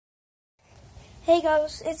Hey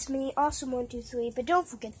guys, it's me, Awesome123, but don't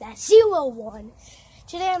forget that 01.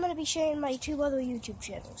 Today I'm going to be sharing my two other YouTube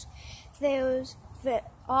channels. There's the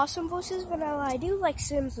Awesome vs. Vanilla. I do like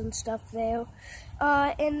Sims and stuff there.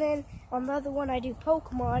 And then on the other one I do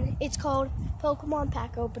Pokemon. It's called Pokemon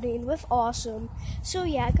Pack Opening with Awesome. So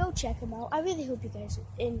yeah, go check them out. I really hope you guys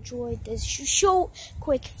enjoyed this short,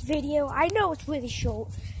 quick video. I know it's really short.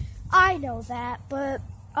 I know that, but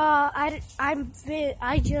I'm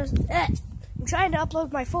trying to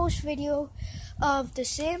upload my first video of The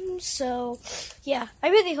Sims, so yeah, I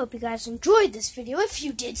really hope you guys enjoyed this video. If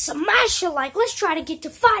you did, smash a like. Let's try to get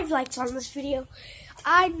to 5 likes on this video.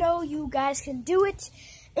 I know you guys can do it,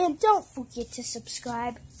 and don't forget to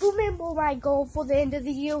subscribe. Remember my goal for the end of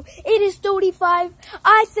the year. It is 35.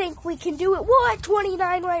 I think we can do it. We're at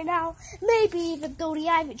 29 right now, maybe even 30.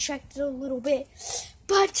 I haven't checked it a little bit,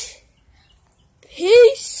 but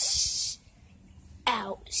peace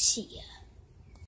out. See ya.